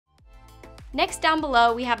Next, down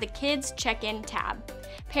below, we have the Kids Check-In tab.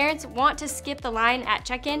 Parents want to skip the line at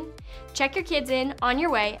check-in? Check your kids in on your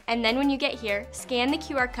way, and then when you get here, scan the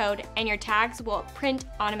QR code and your tags will print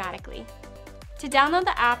automatically. To download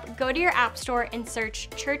the app, go to your app store and search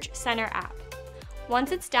Church Center app.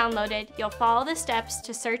 Once it's downloaded, you'll follow the steps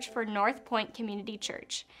to search for North Pointe Community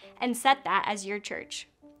Church and set that as your church.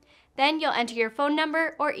 Then you'll enter your phone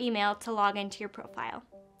number or email to log into your profile.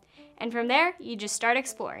 And from there, you just start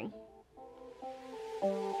exploring.